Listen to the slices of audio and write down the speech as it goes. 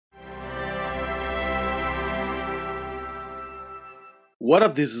What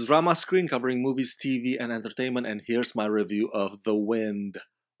up, this is Rama Screen covering movies, TV, and entertainment, and here's my review of The Wind.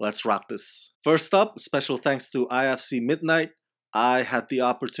 Let's rock this. First up, special thanks to IFC Midnight. I had the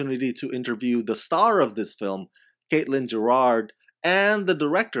opportunity to interview the star of this film, Caitlin Gerard, and the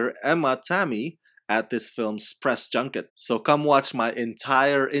director, Emma Tammy, at this film's press junket. So come watch my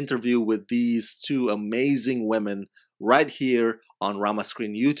entire interview with these two amazing women right here on Rama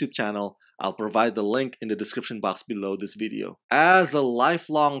Screen YouTube channel. I'll provide the link in the description box below this video. As a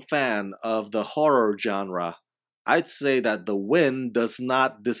lifelong fan of the horror genre, I'd say that The Wind does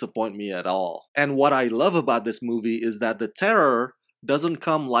not disappoint me at all. And what I love about this movie is that the terror doesn't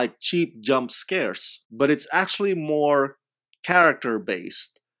come like cheap jump scares, but it's actually more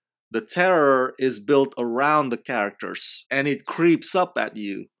character-based. The terror is built around the characters, and it creeps up at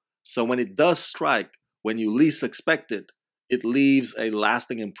you. So when it does strike, when you least expect it, it leaves a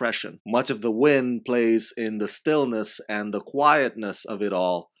lasting impression. Much of The Wind plays in the stillness and the quietness of it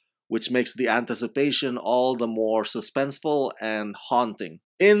all, which makes the anticipation all the more suspenseful and haunting.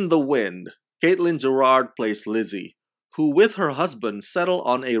 In The Wind, Caitlin Gerard plays Lizzie, who with her husband settle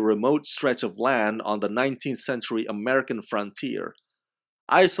on a remote stretch of land on the 19th century American frontier.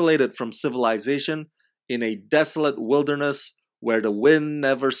 Isolated from civilization, in a desolate wilderness where the wind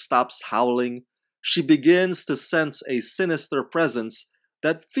never stops howling, she begins to sense a sinister presence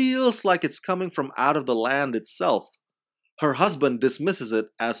that feels like it's coming from out of the land itself. Her husband dismisses it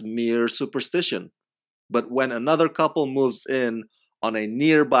as mere superstition. But when another couple moves in on a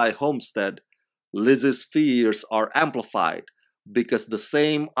nearby homestead, Liz's fears are amplified because the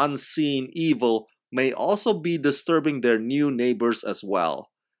same unseen evil may also be disturbing their new neighbors as well,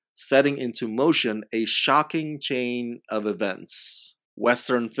 setting into motion a shocking chain of events.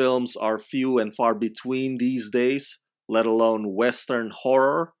 Western films are few and far between these days, let alone Western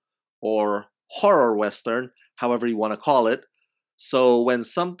horror or horror Western, however you want to call it. So when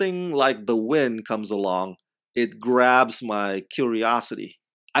something like The Wind comes along, it grabs my curiosity.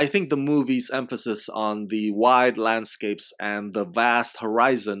 I think the movie's emphasis on the wide landscapes and the vast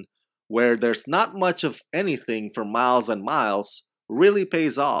horizon, where there's not much of anything for miles and miles, really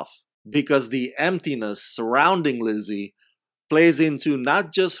pays off. Because the emptiness surrounding Lizzie plays into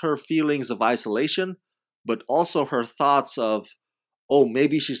not just her feelings of isolation, but also her thoughts of, oh,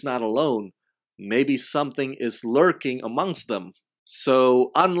 maybe she's not alone. Maybe something is lurking amongst them.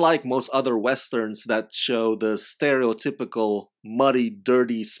 So, unlike most other westerns that show the stereotypical muddy,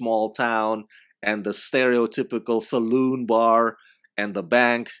 dirty small town and the stereotypical saloon bar and the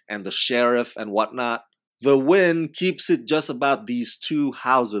bank and the sheriff and whatnot, The Wind keeps it just about these two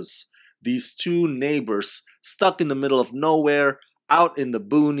houses, these two neighbors stuck in the middle of nowhere, out in the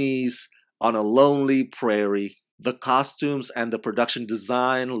boonies, on a lonely prairie. The costumes and the production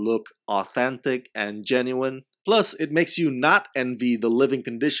design look authentic and genuine. Plus, it makes you not envy the living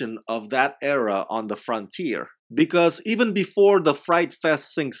condition of that era on the frontier. Because even before the fright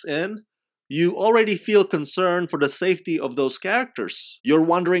fest sinks in, you already feel concern for the safety of those characters. You're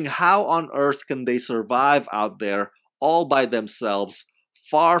wondering how on earth can they survive out there all by themselves,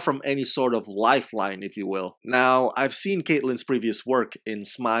 far from any sort of lifeline, if you will. Now, I've seen Caitlin's previous work in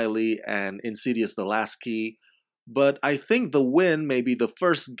Smiley and Insidious: The Last Key, but I think The Wind may be the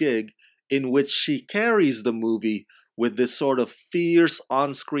first gig in which she carries the movie with this sort of fierce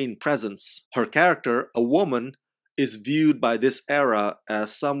on-screen presence. Her character, a woman, is viewed by this era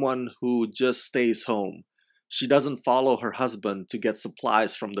as someone who just stays home. She doesn't follow her husband to get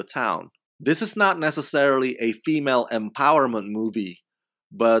supplies from the town. This is not necessarily a female empowerment movie,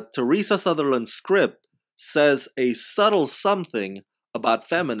 but Teresa Sutherland's script says a subtle something about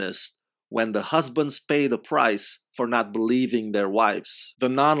feminists when the husbands pay the price for not believing their wives. The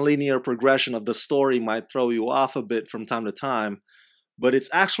non-linear progression of the story might throw you off a bit from time to time, but it's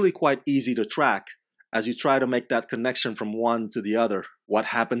actually quite easy to track as you try to make that connection from one to the other. What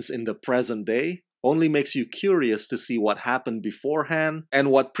happens in the present day only makes you curious to see what happened beforehand, and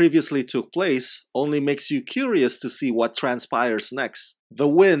what previously took place only makes you curious to see what transpires next. The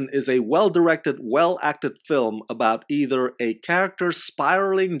Wind is a well-directed, well-acted film about either a character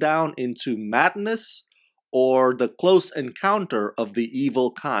spiraling down into madness or the close encounter of the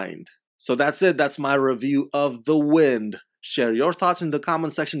evil kind. So that's it. That's my review of The Wind. Share your thoughts in the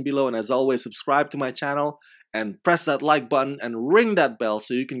comment section below, and as always, subscribe to my channel and press that like button and ring that bell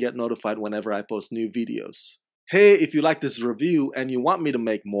so you can get notified whenever I post new videos. Hey, if you like this review and you want me to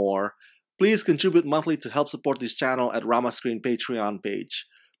make more, please contribute monthly to help support this channel at Rama Screen Patreon page.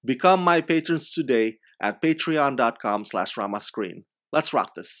 Become my patrons today at patreon.com/ramascreen. Let's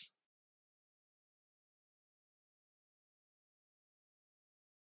rock this.